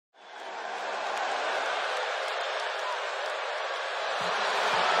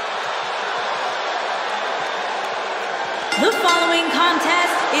following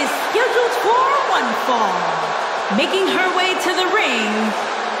contest is scheduled for one fall. Making her way to the ring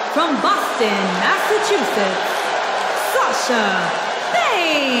from Boston, Massachusetts, Sasha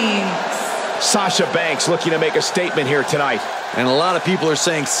Banks. Sasha Banks looking to make a statement here tonight. And a lot of people are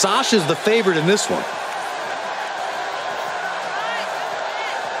saying Sasha's the favorite in this one.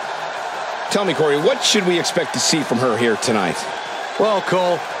 Tell me, Corey, what should we expect to see from her here tonight? Well,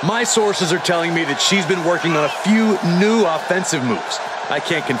 Cole, my sources are telling me that she's been working on a few new offensive moves. I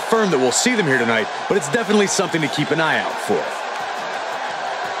can't confirm that we'll see them here tonight, but it's definitely something to keep an eye out for.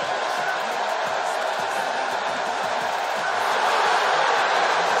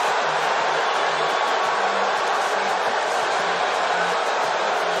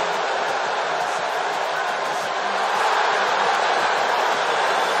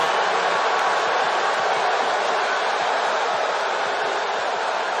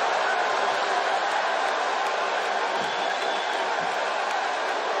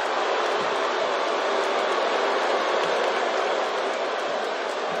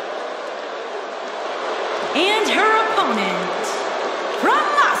 And her opponent, from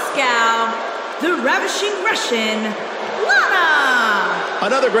Moscow, the ravishing Russian, Lana.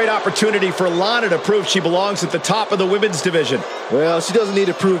 Another great opportunity for Lana to prove she belongs at the top of the women's division. Well, she doesn't need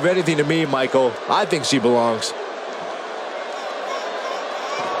to prove anything to me, Michael. I think she belongs.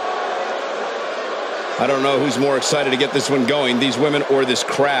 I don't know who's more excited to get this one going, these women or this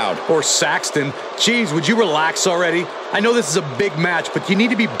crowd. Or Saxton. Jeez, would you relax already? I know this is a big match, but you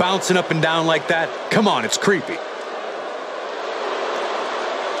need to be bouncing up and down like that? Come on, it's creepy.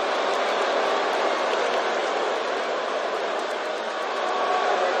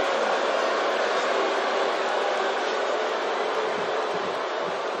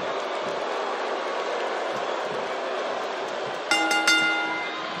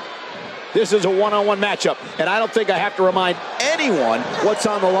 This is a one-on-one matchup, and I don't think I have to remind anyone what's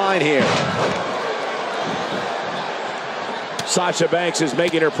on the line here. Sasha Banks is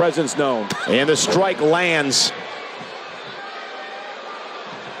making her presence known, and the strike lands.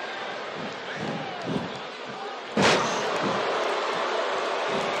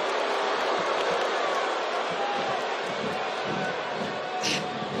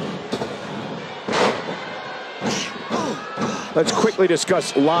 Let's quickly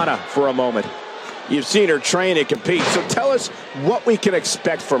discuss Lana for a moment. You've seen her train and compete, so tell us what we can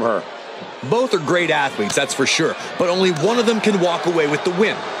expect from her. Both are great athletes, that's for sure, but only one of them can walk away with the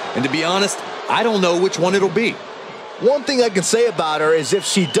win. And to be honest, I don't know which one it'll be. One thing I can say about her is if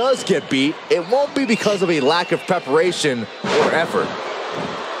she does get beat, it won't be because of a lack of preparation or effort.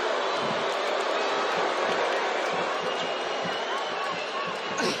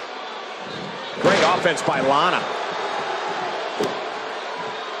 Great offense by Lana.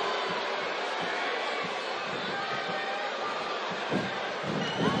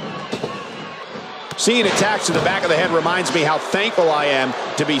 Seeing attacks to the back of the head reminds me how thankful I am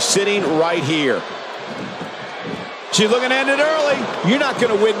to be sitting right here. She's looking to end it early. You're not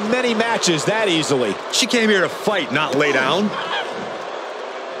going to win many matches that easily. She came here to fight, not lay down.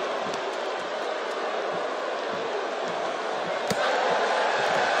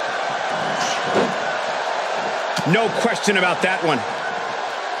 No question about that one.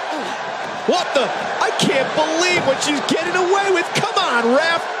 What the? I can't believe what she's getting away with. Come on,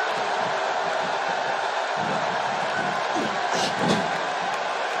 ref.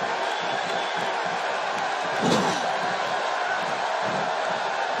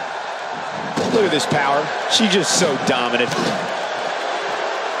 Look at this power. She's just so dominant.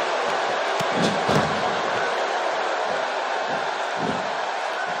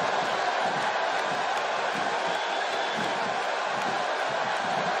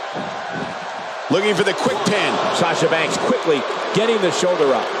 Looking for the quick pin. Sasha Banks quickly getting the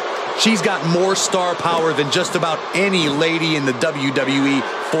shoulder up. She's got more star power than just about any lady in the WWE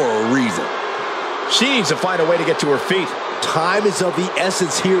for a reason. She needs to find a way to get to her feet. Time is of the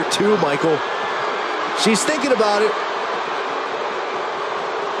essence here too, Michael. She's thinking about it.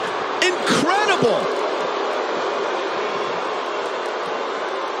 Incredible!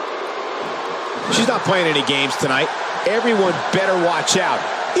 She's not playing any games tonight. Everyone better watch out.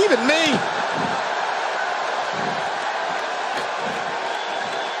 Even me.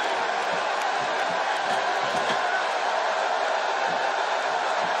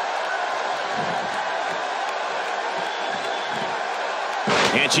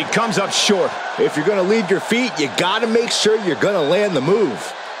 And she comes up short. If you're going to leave your feet, you got to make sure you're going to land the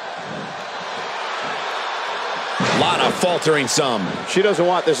move. Lana faltering some. She doesn't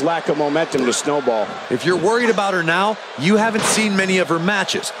want this lack of momentum to snowball. If you're worried about her now, you haven't seen many of her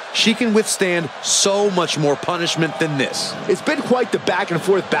matches. She can withstand so much more punishment than this. It's been quite the back and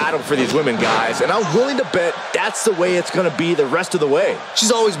forth battle for these women, guys, and I'm willing to bet that's the way it's going to be the rest of the way.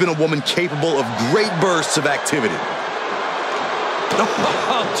 She's always been a woman capable of great bursts of activity.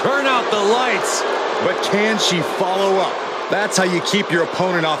 Turn out the lights. But can she follow up? That's how you keep your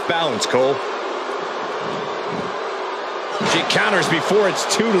opponent off balance, Cole. She counters before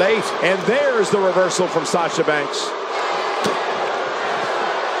it's too late. And there's the reversal from Sasha Banks.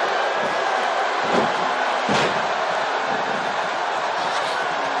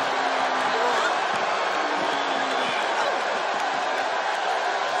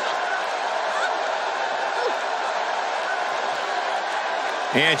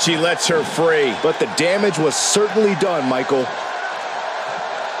 And she lets her free. But the damage was certainly done, Michael.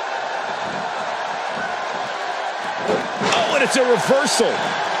 Oh, and it's a reversal.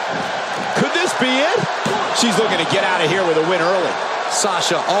 Could this be it? She's looking to get out of here with a win early.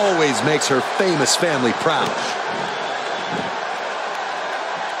 Sasha always makes her famous family proud.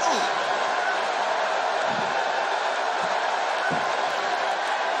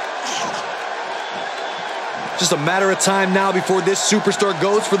 Just a matter of time now before this superstar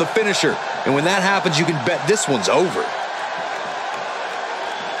goes for the finisher. And when that happens, you can bet this one's over.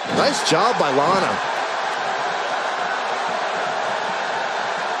 Nice job by Lana.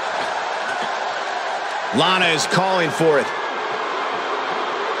 Lana is calling for it.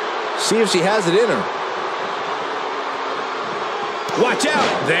 See if she has it in her. Watch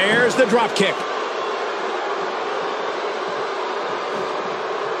out. There's the drop kick.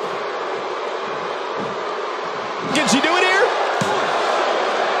 Can she do it here?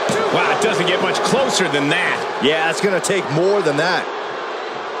 Wow, it doesn't get much closer than that. Yeah, it's going to take more than that.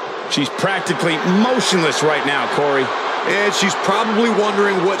 She's practically motionless right now, Corey. And she's probably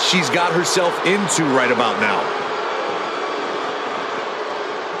wondering what she's got herself into right about now.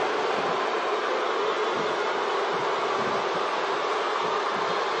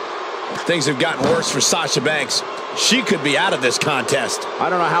 Things have gotten worse for Sasha Banks. She could be out of this contest. I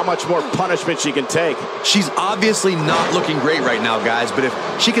don't know how much more punishment she can take. She's obviously not looking great right now, guys, but if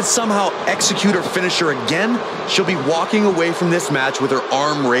she can somehow execute her finisher again, she'll be walking away from this match with her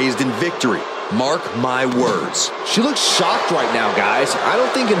arm raised in victory. Mark my words. She looks shocked right now, guys. I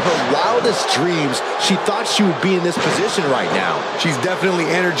don't think in her wildest dreams she thought she would be in this position right now. She's definitely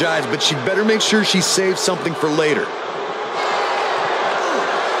energized, but she'd better make sure she saves something for later.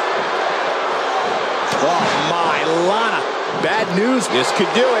 Oh, my, Lana. Bad news. This could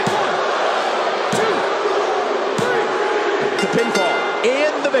do it. 1, 2, 3. The pinfall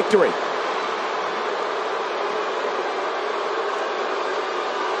and the victory.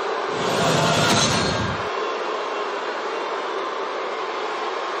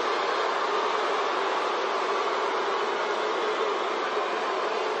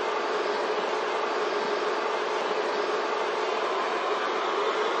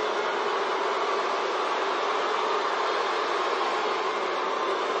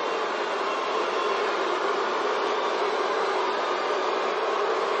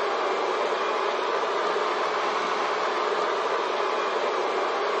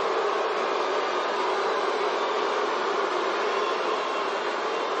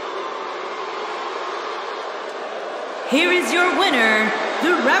 Here is your winner,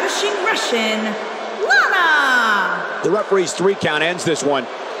 the Ravishing Russian, Lana! The referee's 3 count ends this one.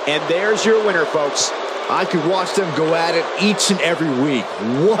 And there's your winner, folks. I could watch them go at it each and every week.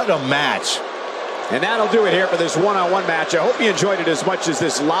 What a match. And that'll do it here for this one-on-one match. I hope you enjoyed it as much as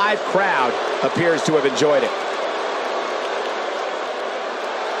this live crowd appears to have enjoyed it.